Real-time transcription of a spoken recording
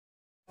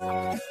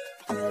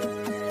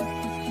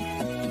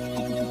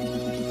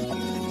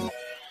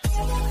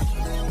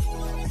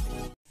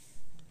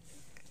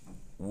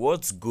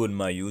What's good,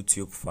 my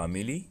YouTube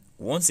family?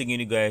 Once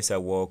again, you guys are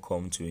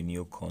welcome to a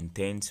new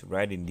content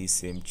right in this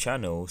same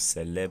channel,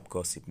 Celeb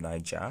Gossip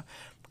Niger.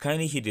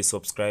 Kindly hit the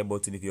subscribe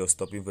button if you're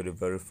stopping for the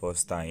very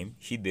first time.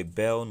 Hit the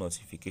bell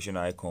notification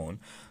icon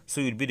so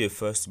you'll be the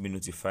first to be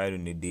notified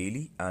on a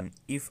daily. And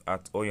if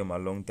at all you're my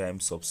long time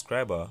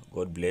subscriber,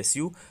 God bless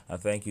you and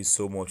thank you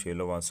so much for your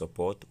love and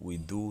support. We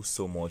do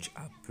so much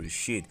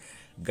appreciate.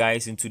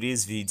 Guys, in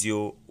today's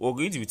video, we're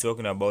going to be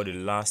talking about the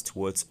last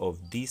words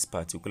of this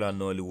particular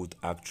Nollywood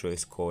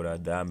actress called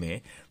Adah.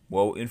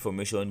 Well,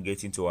 information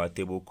getting to our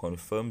table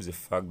confirms the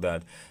fact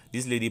that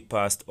this lady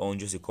passed on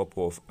just a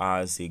couple of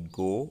hours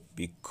ago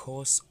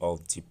because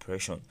of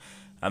depression.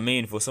 I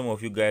mean, for some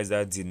of you guys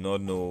that did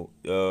not know,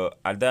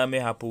 Adah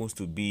happens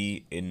to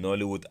be a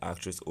Nollywood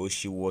actress, or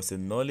she was a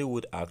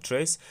Nollywood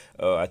actress,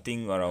 I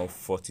think around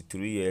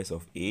 43 years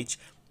of age.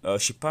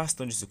 She passed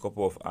on just a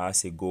couple of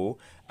hours ago,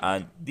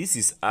 and this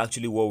is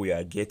actually what we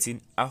are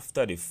getting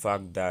after the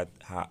fact that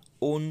her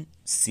own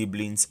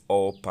siblings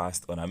all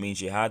passed on. I mean,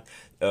 she had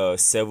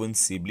 7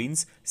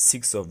 siblings,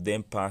 6 of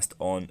them passed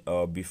on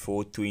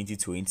before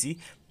 2020,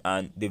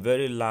 and the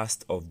very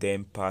last of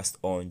them passed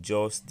on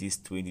just this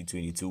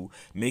 2022,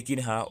 making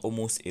her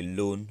almost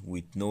alone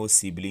with no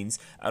siblings.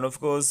 And of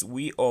course,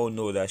 we all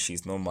know that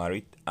she's not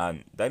married,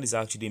 and that is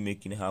actually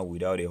making her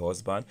without a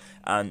husband.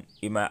 And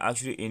it might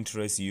actually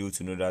interest you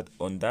to know that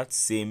on that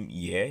same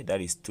year,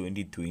 that is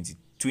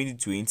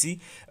 2020,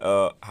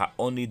 her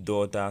only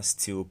daughter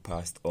still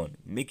passed on,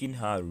 making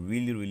her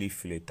really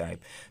feel a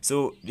type.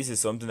 So this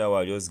is something that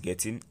we're just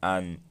getting,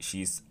 and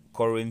she's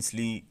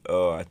currently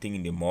I think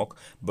in the mock,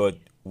 but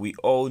we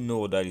all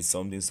know that it's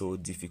something so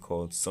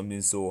difficult,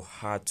 something so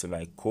hard to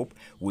like cope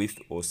with,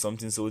 or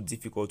something so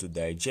difficult to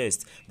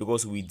digest,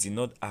 because we did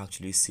not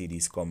actually see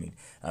this coming.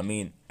 I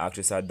mean,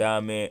 actress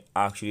Adah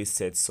actually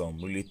said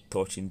some really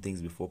touching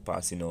things before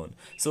passing on,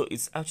 so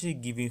it's actually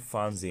giving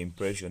fans the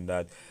impression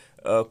that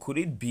could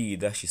it be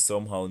that she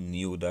somehow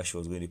knew that she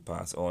was going to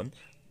pass on?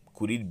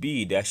 Could it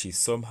be that she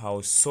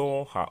somehow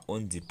saw her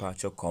own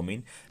departure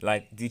coming?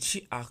 Like, did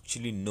she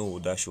actually know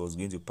that she was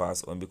going to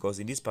pass on? Because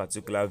in this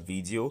particular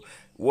video,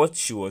 what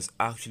she was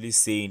actually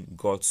saying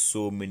got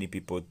so many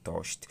people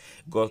touched,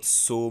 got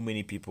so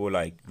many people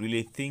like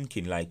really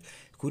thinking, like,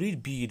 could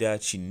it be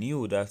that she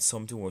knew that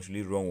something was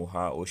really wrong with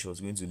her, or she was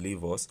going to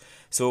leave us?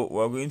 So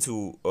we're going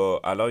to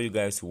allow you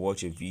guys to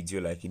watch a video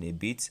like in a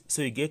bit,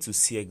 so you get to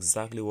see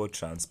exactly what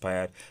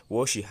transpired,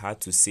 what she had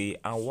to say,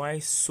 and why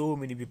so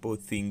many people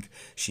think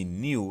she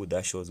knew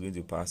that she was going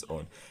to pass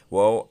on.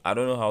 Well, I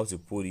don't know how to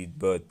put it,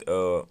 but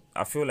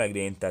I feel like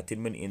the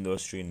entertainment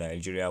industry in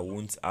Nigeria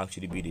won't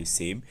actually be the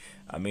same.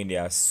 I mean,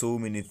 there are so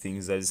many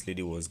things that this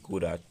lady was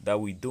good at that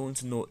we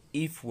don't know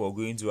if we're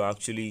going to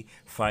actually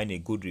find a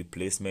good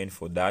replacement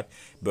for that,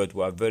 but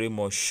we're very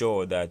much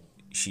sure that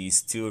she's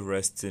still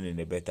resting in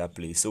a better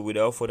place. So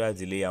without further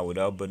delay and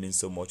without burning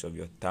so much of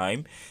your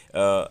time,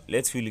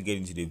 let's really get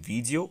into the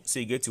video so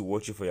you get to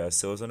watch it for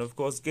yourselves, and of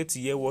course get to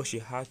hear what she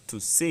had to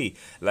say,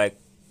 like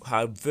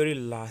her very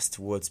last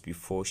words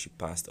before she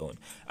passed on.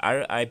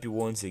 RIP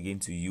once again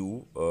to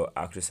you,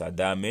 actress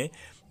Adah.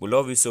 We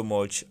love you so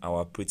much, and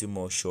we're pretty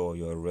much sure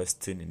you're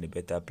resting in a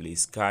better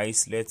place.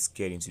 Guys, let's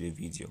get into the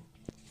video.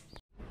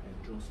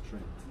 I draw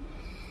strength.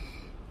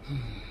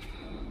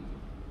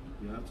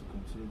 You have to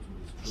continue to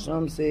be strong.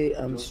 Some say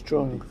I'm Just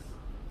strong.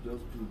 do this.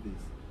 Just do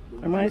this.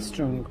 Don't Am I dwell on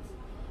strong? it.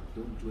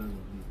 Don't dwell on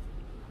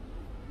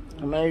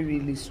it. Am I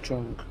really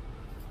strong?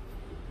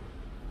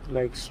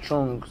 Like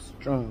strong.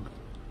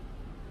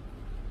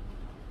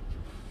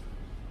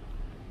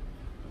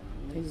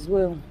 As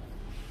well.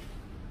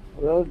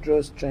 We all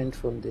draw strength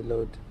from the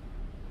Lord.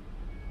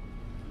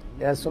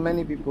 There are so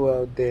many people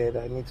out there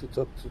that I need to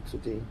talk to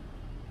today.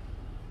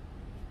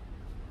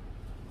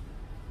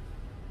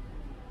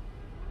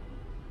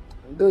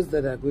 Those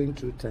that are going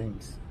through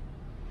times.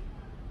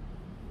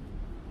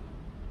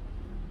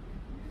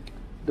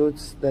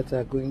 Those that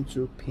are going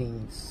through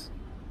pains.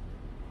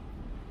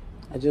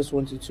 I just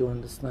want you to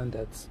understand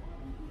that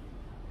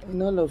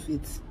in all of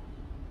it,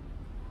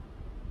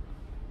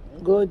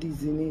 God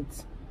is in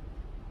it.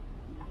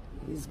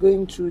 He's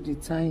going through the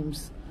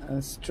times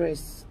and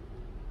stress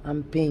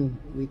and pain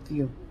with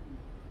you.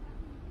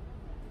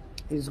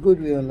 It's good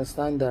we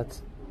understand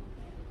that.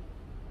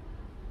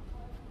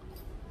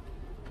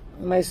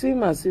 It might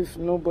seem as if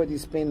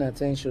nobody's paying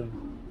attention.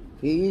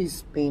 He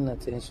is paying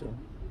attention.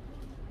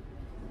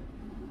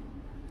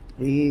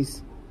 He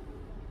is.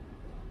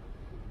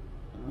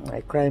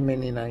 I cry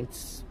many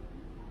nights.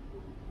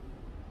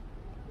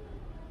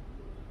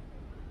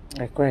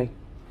 I cry.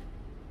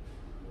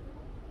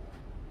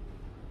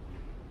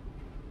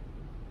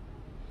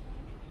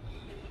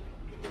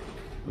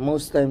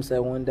 Most times I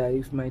wonder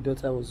if my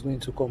daughter was going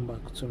to come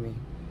back to me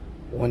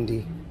one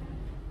day.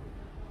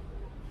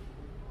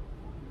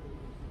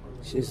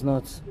 She's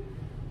not.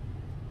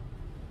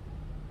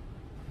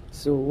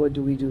 So what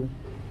do?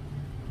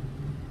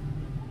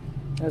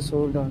 Let's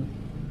hold on.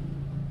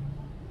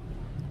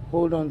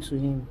 Hold on to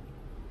him.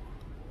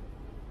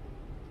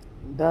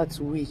 That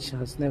which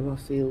has never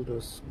failed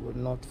us will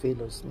not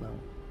fail us now.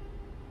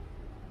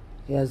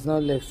 He has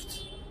not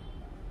left.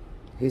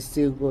 He's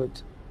still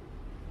God.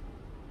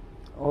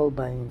 All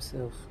by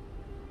himself.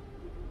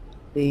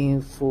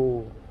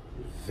 Painful.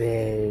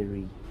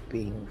 Very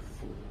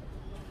painful.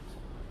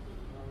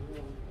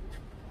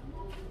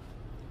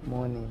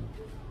 Morning.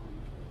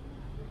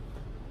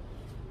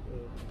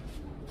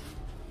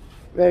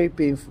 Very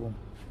painful.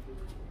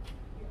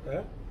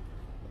 Eh?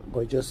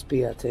 But just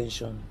pay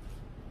attention.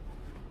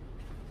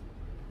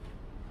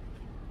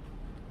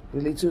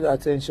 The little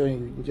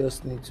attention you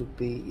just need to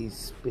pay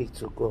is pay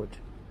to God.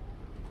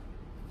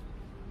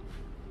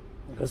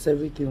 Because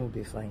everything will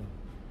be fine.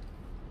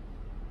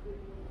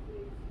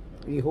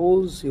 He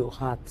holds your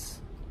heart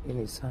in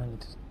his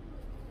hand.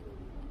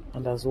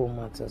 And that's what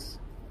matters.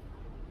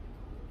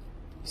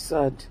 It's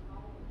sad.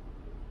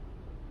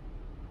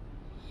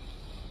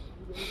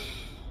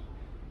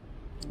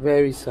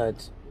 Very sad.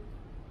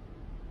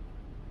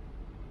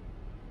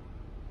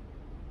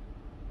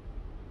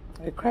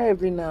 I cry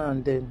every now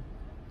and then.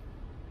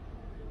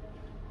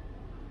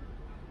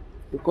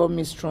 You call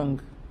me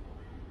strong.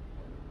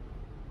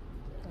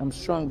 I'm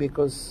strong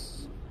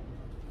because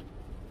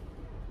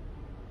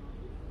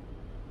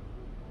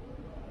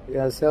he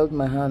has held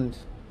my hand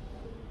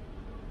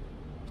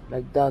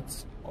like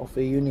that of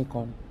a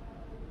unicorn.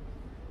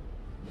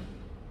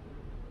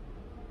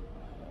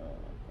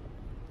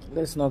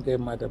 Let's not get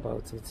mad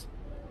about it.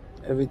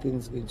 Everything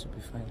is going to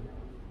be fine.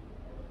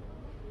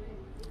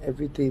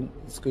 Everything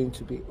is going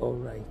to be all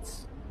right.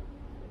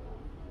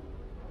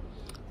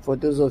 For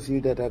those of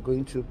you that are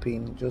going through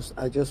pain,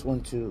 I just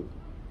want to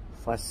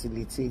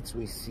facilitate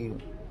with you.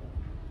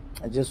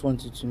 I just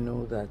want you to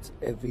know that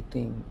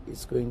everything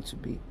is going to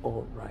be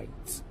all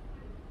right.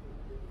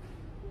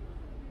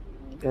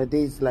 There are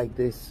days like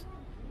this.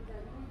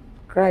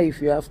 Cry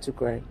if you have to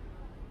cry.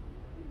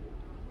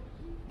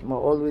 But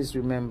always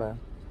remember,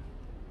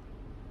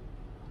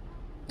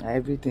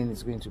 everything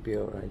is going to be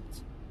all right.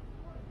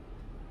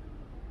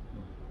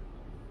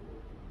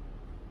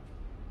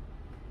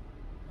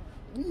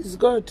 He's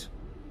God.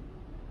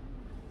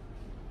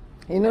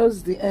 He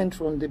knows the end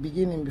from the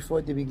beginning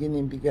before the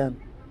beginning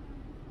began.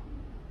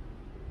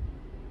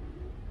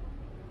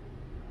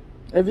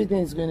 Everything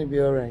is going to be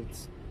all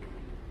right.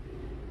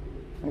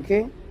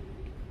 Okay?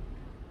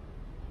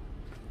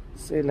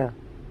 Selah.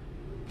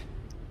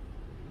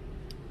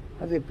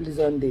 Have a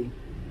pleasant day.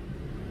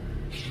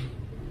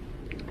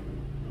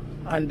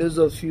 And those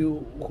of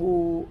you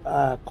who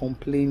are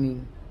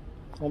complaining,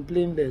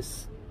 complain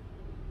less.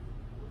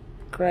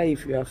 Cry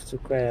if you have to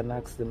cry and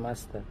ask the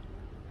Master.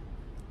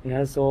 He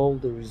has all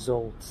the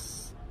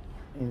results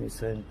in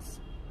his hands.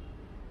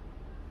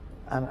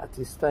 And at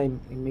his time,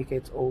 he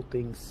maketh all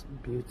things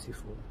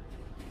beautiful.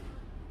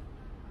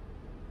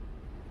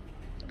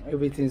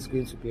 Everything is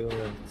going to be all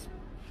right.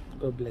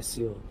 God bless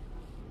you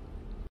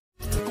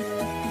all.